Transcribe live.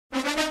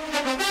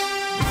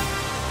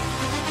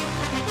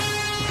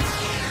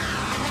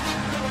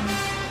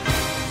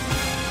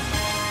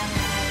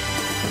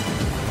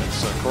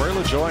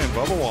LaJoie and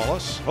Bubba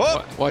Wallace.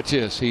 Oh! Watch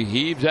this. He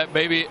heaves that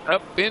baby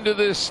up into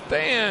the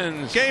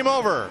stands. Game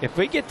over. If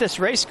we get this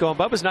race going,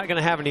 Bubba's not going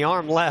to have any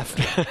arm left.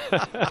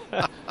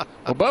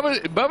 Well,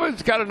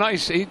 Bubba's got a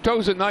nice, he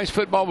throws a nice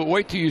football, but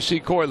wait till you see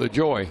Corey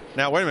LaJoie.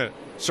 Now, wait a minute.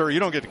 Sir, you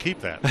don't get to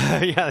keep that.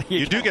 Yeah,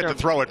 you do get to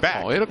throw it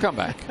back. Oh, it'll come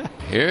back.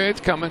 Here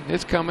it's coming.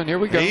 It's coming. Here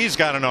we go. He's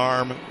got an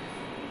arm.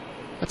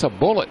 That's a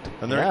bullet.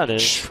 And there, yeah, it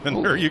is.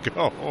 And there you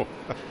go.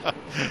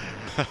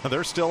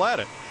 They're still at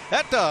it.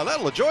 That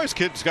LaJoie's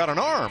kid's got an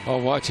arm. Oh,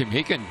 watch him.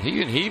 He can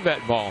heave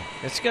that ball.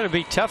 It's going to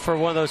be tough for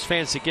one of those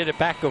fans to get it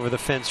back over the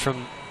fence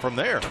from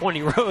there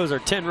 20 rows or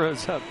 10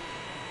 rows up.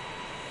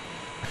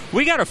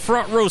 We got a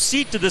front row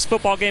seat to this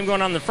football game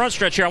going on in the front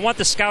stretch here. I want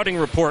the scouting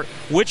report.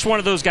 Which one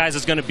of those guys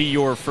is going to be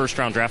your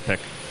first-round draft pick?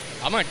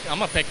 I'm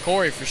gonna pick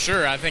Corey for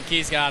sure. I think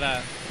he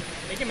can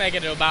make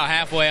it to about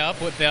halfway up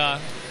with the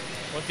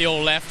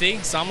old lefty.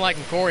 So I'm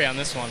liking Corey on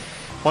this one.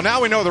 Well,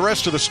 now we know the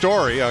rest of the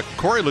story.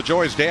 Corey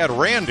LaJoie's dad,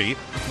 Randy,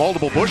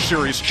 multiple Busch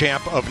Series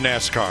champ of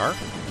NASCAR.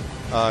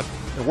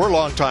 We're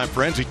longtime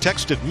friends. He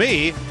texted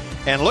me,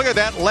 and look at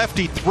that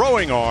lefty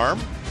throwing arm.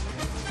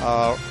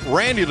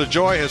 Randy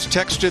LaJoie has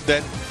texted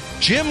that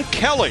Jim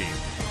Kelly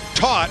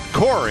taught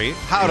Corey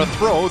how to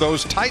throw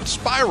those tight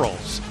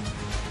spirals.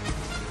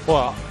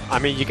 Well, I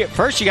mean, he's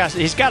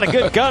got a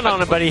good gun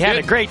on him, but he had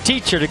a great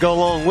teacher to go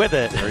along with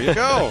it. There you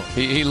go.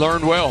 he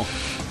learned well.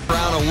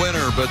 Brown a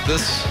winner, but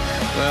this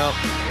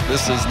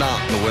is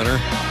not the winner.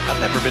 I've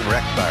never been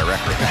wrecked by a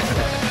wrecker.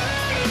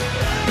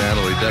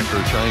 Natalie Decker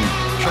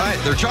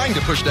they're trying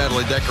to push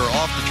Natalie Decker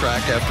off the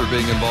track after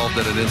being involved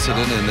in an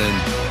incident, and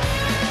then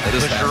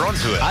push her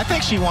onto it. I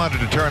think she wanted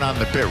to turn on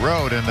the pit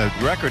road, and the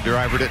record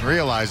driver didn't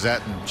realize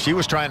that, and she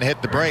was trying to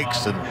hit the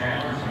brakes, and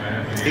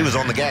he was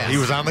on the gas. He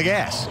was on the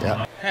gas.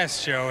 Yeah.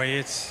 That's Joey.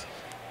 He's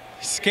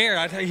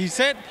scared. He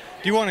said,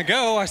 "Do you want to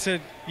go?" I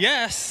said,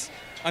 "Yes,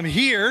 I'm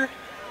here,"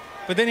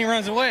 but then he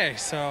runs away.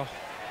 So,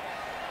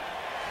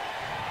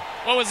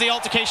 what was the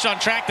altercation on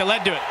track that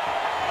led to it?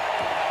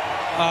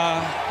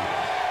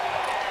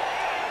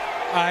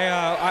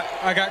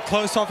 I got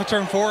close off of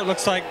turn 4. It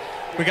looks like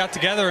we got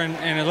together,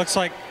 and it looks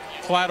like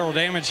collateral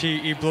damage.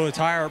 He blew a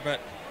tire, but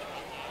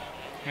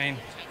I mean,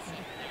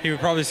 he would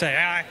probably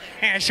say,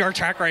 short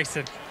track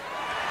racing.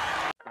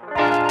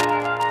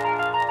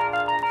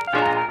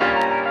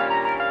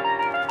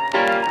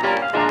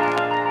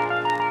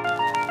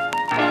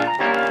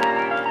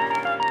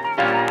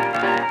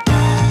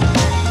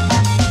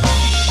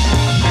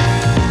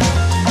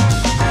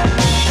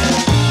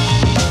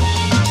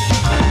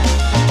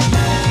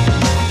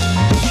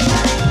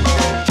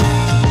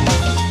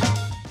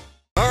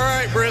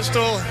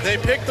 They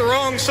picked the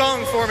wrong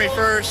song for me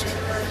first,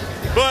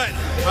 but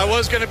I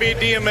was going to be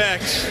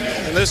DMX,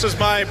 and this is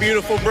my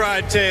beautiful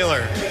bride,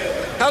 Taylor.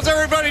 How's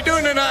everybody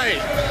doing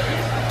tonight?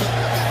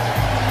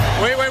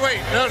 Wait.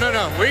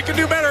 No. We can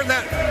do better than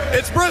that.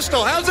 It's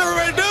Bristol. How's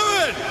everybody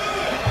doing?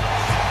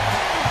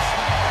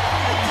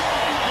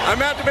 I'm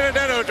Matt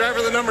DiBenedetto, driver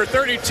of the number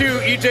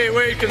 32 EJ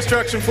Wade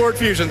Construction Ford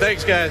Fusion.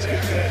 Thanks, guys.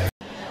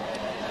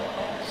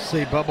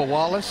 See Bubba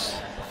Wallace.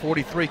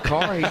 43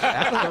 car. He's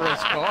out of the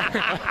race car.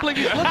 I believe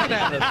he's looking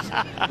at us.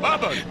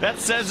 Bubba. That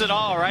says it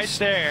all right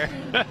there.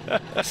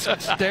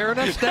 Staring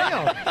us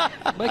down.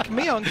 Making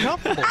me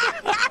uncomfortable.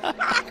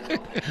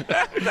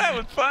 that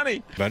was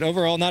funny. But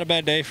overall, not a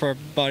bad day for a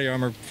body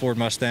armor Ford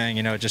Mustang.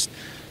 You know, just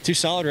 2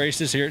 solid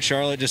races here at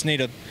Charlotte. Just need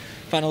to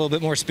find a little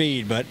bit more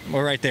speed, but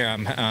we're right there.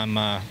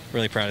 I'm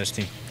really proud of this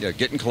team. Yeah,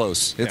 getting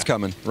close. It's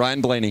coming.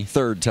 Ryan Blaney,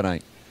 3rd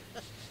tonight.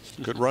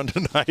 Good run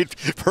tonight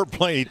for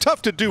Blaney.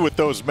 Tough to do with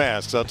those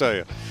masks, I'll tell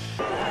you.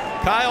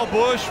 Kyle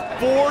Busch,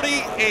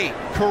 48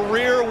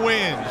 career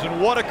wins,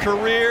 and what a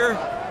career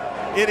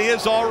it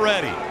is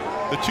already.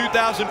 The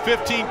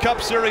 2015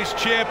 Cup Series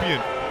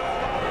champion.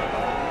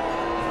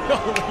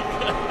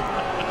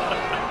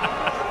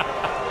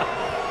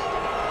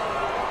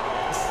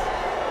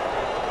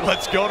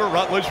 Let's go to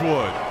Rutledge Wood.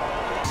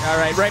 All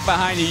right, right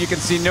behind you can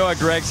see Noah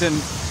Gregson.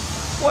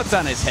 What's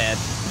on his head?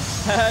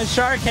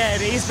 Shark head.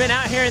 He's been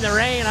out here in the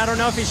rain. I don't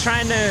know if he's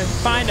trying to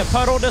find a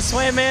puddle to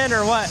swim in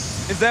or what.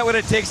 Is that what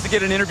it takes to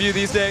get an interview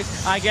these days?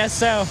 I guess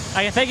so.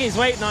 I think he's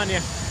waiting on you.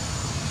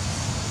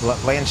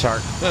 Land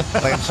shark.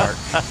 Land shark.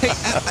 Hey,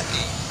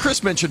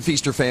 Chris mentioned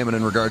feast or famine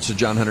in regards to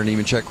John Hunter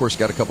Nemechek. Of course,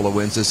 got a couple of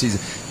wins this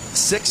season.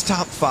 6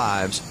 top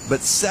 5s,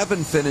 but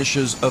 7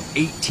 finishes of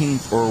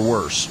 18th or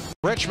worse.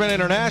 Richmond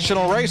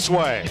International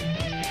Raceway.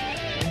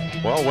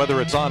 Well,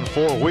 whether it's on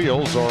 4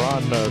 wheels or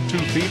on 2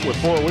 feet with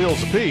 4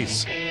 wheels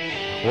apiece,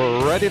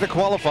 we're ready to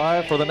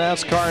qualify for the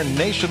NASCAR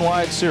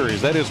Nationwide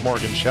Series. That is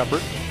Morgan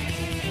Shepherd,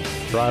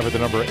 driver the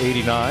number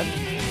 89.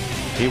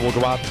 He will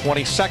go out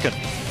 22nd.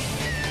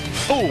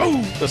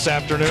 This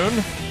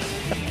afternoon.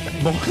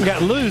 Morgan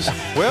got loose.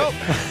 Well,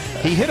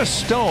 he hit a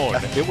stone.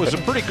 It was a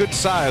pretty good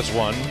size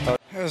one.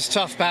 It was a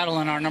tough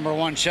battle in our number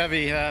 1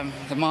 Chevy.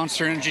 The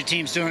Monster Energy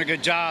team's doing a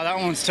good job. That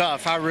one's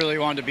tough. I really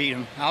wanted to beat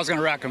him. I was going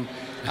to wreck him.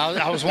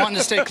 I was wanting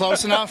to stay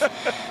close enough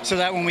so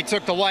that when we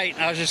took the white,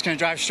 I was just going to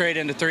drive straight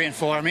into 3 and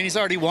 4. I mean, he's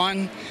already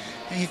won.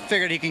 He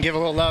figured he can give a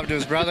little love to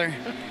his brother.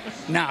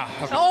 No.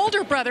 The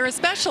older brother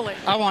especially.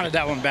 I wanted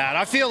that one bad.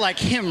 I feel like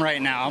him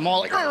right now. I'm all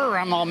like,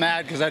 I'm all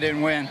mad because I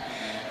didn't win.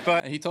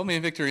 But he told me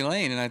in victory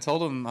lane, and I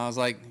told him, I was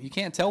like, you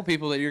can't tell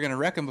people that you're going to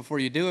wreck them before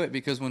you do it,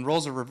 because when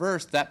roles are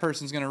reversed, that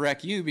person's going to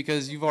wreck you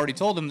because you've already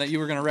told them that you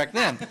were going to wreck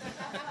them.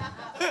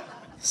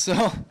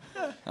 So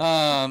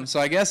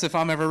I guess if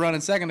I'm ever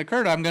running second to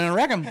Kurt, I'm going to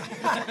wreck him.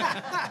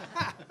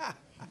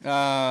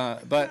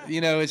 But, you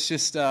know, it's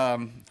just,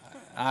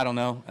 I don't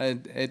know.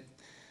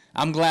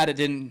 I'm glad it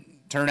didn't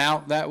turn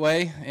out that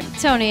way.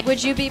 Tony,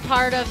 would you be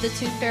part of the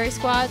Tooth Fairy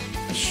squad?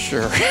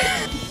 Sure.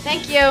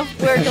 Thank you.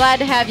 We're glad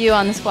to have you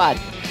on the squad.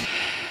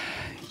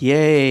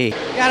 Yay.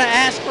 Gotta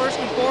ask first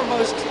and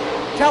foremost,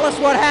 tell us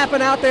what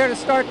happened out there to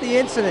start the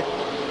incident.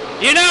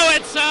 You know,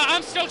 it's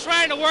I'm still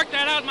trying to work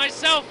that out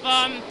myself.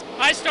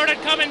 I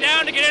started coming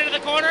down to get into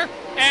the corner,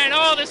 and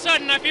all of a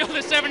sudden I feel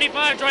the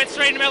 75 right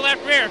straight in my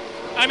left rear.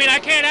 I mean, I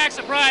can't act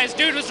surprised.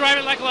 Dude was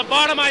driving like a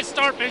lobotomized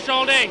starfish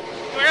all day.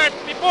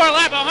 Before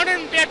lap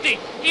 150,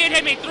 he had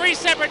hit me 3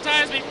 separate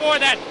times before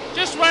that,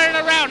 just running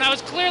around. I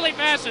was clearly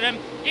faster than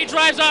him. He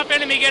drives off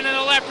into me, getting in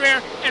the left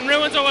rear, and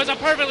ruins what was a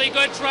perfectly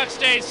good truck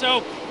stage.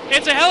 So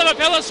it's a hell of a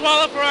pill to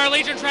swallow for our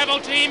Legion Travel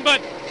team,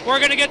 but we're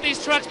going to get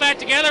these trucks back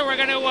together. We're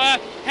going to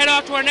head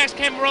off to our next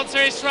Camping World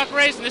Series truck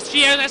race, and this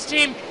GS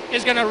team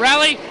is going to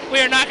rally. We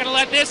are not going to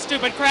let this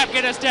stupid crap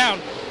get us down.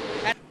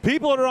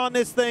 People are on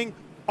this thing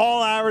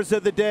all hours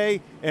of the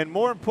day, and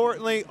more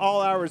importantly,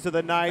 all hours of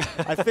the night.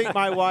 I think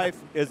my wife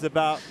is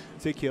about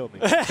to kill me.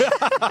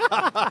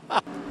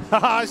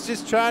 I was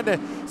just trying to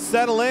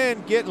settle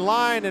in, get in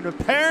line, and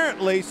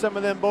apparently some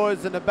of them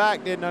boys in the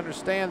back didn't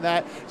understand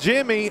that.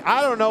 Jimmy,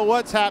 I don't know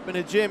what's happened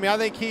to Jimmy. I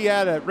think he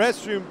had a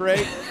restroom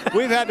break.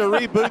 We've had to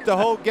reboot the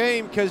whole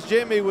game because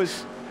Jimmy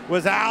was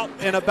out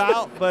and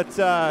about, but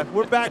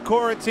we're back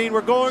quarantined.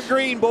 We're going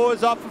green,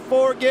 boys, off of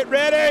 4. Get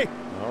ready.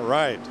 All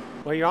right.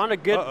 Well, you're on a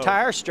good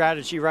tire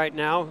strategy right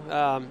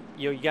now.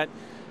 You got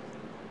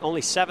only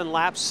 7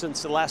 laps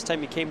since the last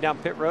time you came down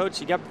pit road,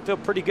 so you got to feel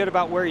pretty good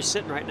about where you're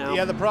sitting right now.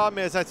 Yeah, the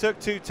problem is I took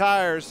 2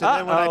 tires,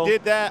 and then when I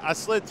did that, I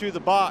slid through the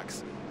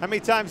box. How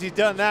many times he's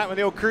done that when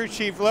the old crew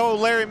chief, the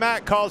old Larry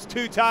Mack, calls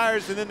 2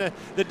 tires, and then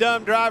the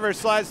dumb driver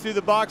slides through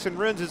the box and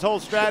ruins his whole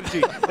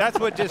strategy? That's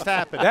what just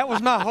happened. That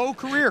was my whole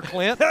career,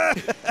 Clint.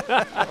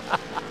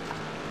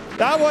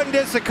 That wasn't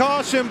just a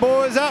caution,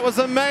 boys. That was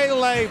a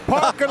melee.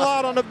 Parking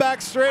lot on the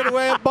back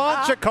straightaway. A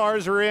bunch of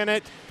cars were in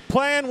it.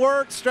 Plan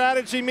worked.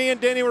 Strategy, me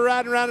and Denny were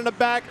riding around in the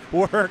back.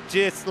 Worked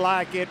just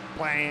like it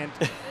planned.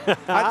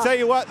 I tell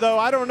you what, though,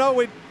 I don't know.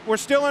 We're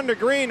still under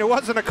green. There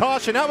wasn't a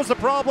caution. That was the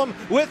problem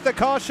with the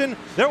caution.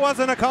 There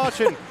wasn't a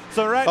caution.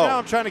 So right now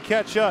I'm trying to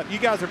catch up. You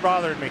guys are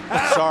bothering me.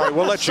 Sorry,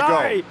 we'll let you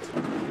go.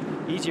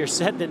 Easier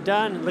said than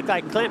done. Looked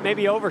like Clint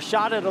maybe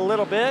overshot it a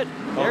little bit.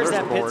 There's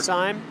that pit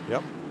sign.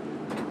 Yep.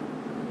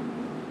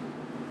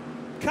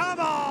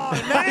 Come on,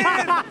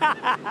 man!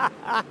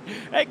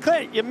 Hey,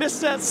 Clint, you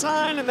missed that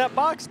sign in that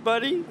box,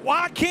 buddy.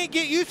 Why I can't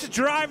get used to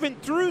driving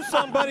through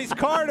somebody's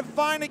car to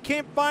find it,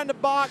 can't find the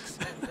box.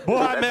 Boy,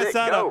 I messed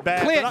that up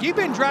bad. Clint, you've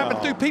been driving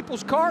through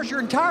people's cars your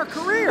entire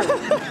career.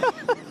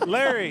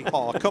 Larry.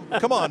 Oh,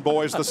 come on,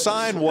 boys. The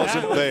sign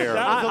wasn't there.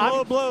 That was a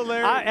low blow,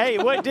 Larry. Hey,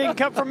 what didn't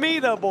come from me,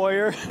 though,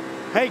 Boyer?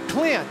 Hey,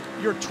 Clint,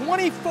 you're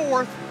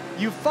 24th.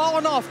 You've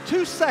fallen off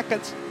 2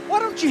 seconds. Why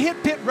don't you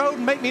hit pit road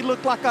and make me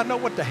look like I know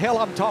what the hell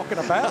I'm talking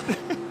about?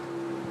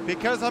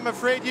 Because I'm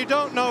afraid you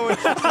don't know it.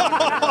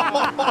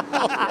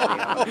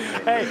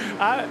 Hey,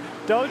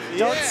 don't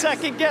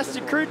second guess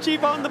the crew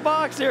chief on the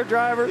box there,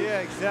 driver.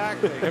 Yeah,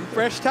 exactly. And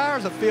fresh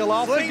tires will feel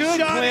awfully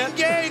good, Clint.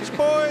 Engage,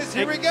 boys.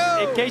 Here we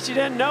go. In case you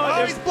didn't know,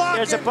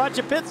 there's a bunch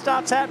of pit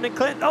stops happening,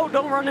 Clint. Oh,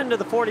 don't run into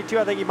the 42.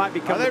 I think he might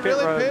be coming to pit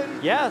road. Pitting?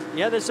 Yeah,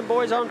 there's some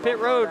boys on pit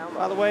road,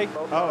 by the way.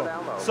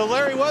 Oh, so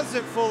Larry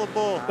wasn't full of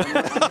bull.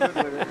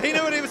 He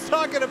knew what he was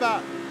talking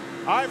about.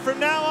 All right, from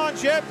now on,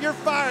 Jeff, you're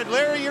fired.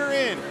 Larry, you're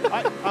in.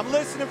 I'm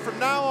listening from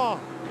now on.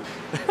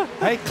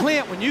 Hey,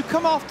 Clint, when you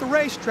come off the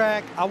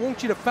racetrack, I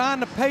want you to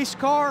find the pace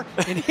car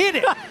and hit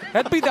it.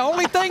 That'd be the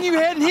only thing you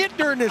hadn't hit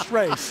during this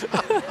race.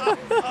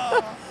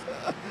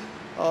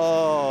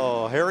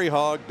 Oh, Harry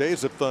Hogg,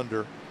 Days of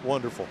Thunder.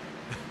 Wonderful.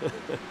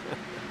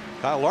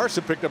 Kyle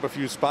Larson picked up a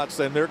few spots,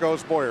 then there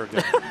goes Boyer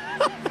again.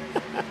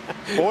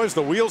 Boys,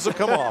 the wheels have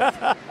come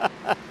off.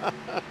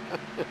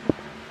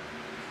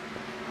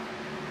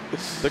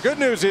 The good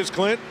news is,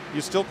 Clint,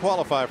 you still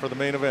qualify for the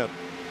main event.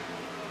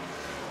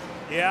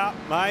 Yeah,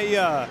 my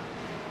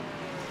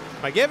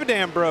give a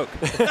damn broke.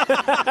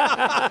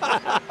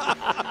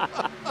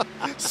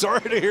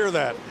 Sorry to hear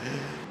that.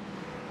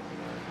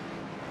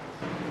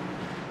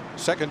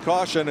 Second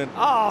caution, and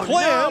Clint.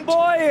 No,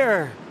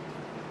 Boyer.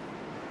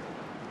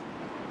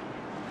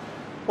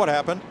 What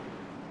happened?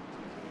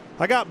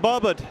 I got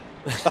bubbled.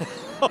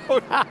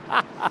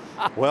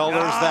 Well,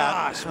 there's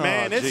that.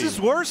 Man, this is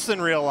worse than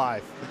real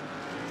life.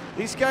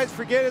 These guys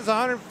forget it's a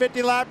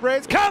 150-lap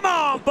race. Come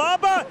on,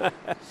 Bubba!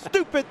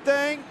 Stupid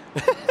thing.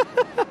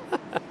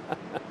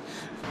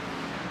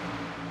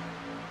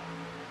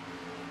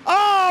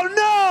 Oh,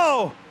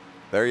 no!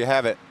 There you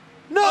have it.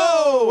 No!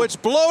 Oh, it's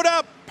blowed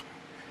up.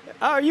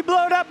 Oh, you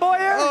blowed up,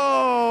 Boyer?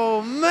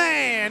 Oh,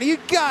 man, you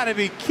got to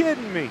be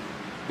kidding me.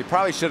 You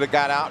probably should have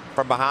got out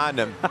from behind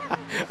him.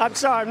 I'm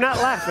sorry, I'm not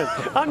laughing.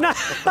 I'm not.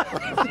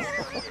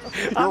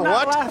 I'm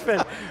not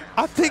laughing.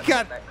 I think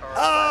I.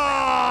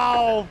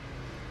 Oh,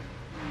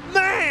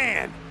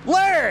 man,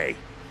 Larry,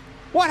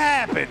 what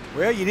happened?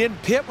 Well, you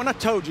didn't pit when I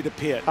told you to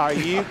pit. Are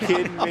you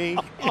kidding me?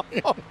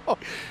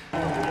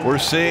 We're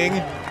seeing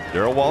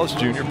Darrell Wallace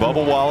Jr.,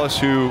 Bubba Wallace,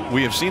 who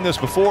we have seen this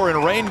before in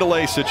a rain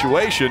delay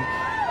situation.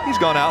 He's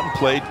gone out and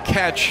played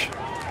catch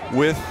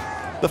with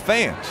the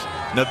fans.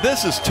 Now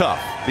this is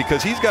tough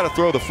because he's got to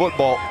throw the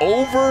football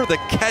over the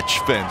catch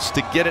fence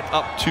to get it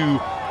up to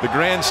the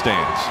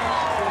grandstands.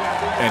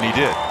 And he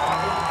did.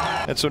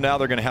 And so now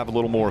they're going to have a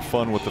little more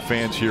fun with the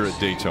fans here at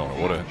Daytona.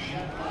 What a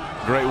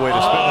great way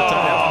to spend the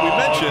time. We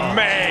mentioned,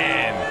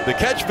 man, the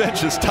catch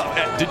bench is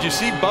tough. Did you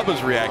see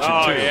Bubba's reaction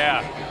too? Oh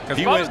yeah, because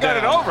He Bubba's went got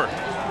it down. over.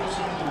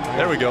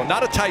 There we go.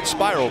 Not a tight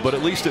spiral, but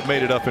at least it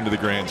made it up into the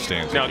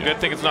grandstands. No, again. good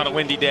thing it's not a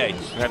windy day.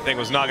 That thing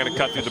was not going to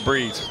cut through the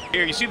breeze.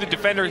 Here, you see the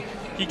defender.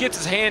 He gets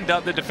his hand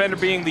up, the defender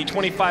being the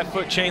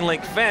 25-foot chain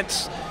link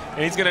fence,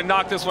 and he's going to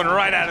knock this one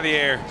right out of the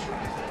air.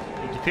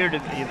 It appeared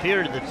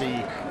that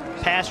the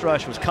pass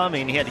rush was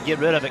coming. He had to get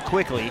rid of it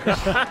quickly.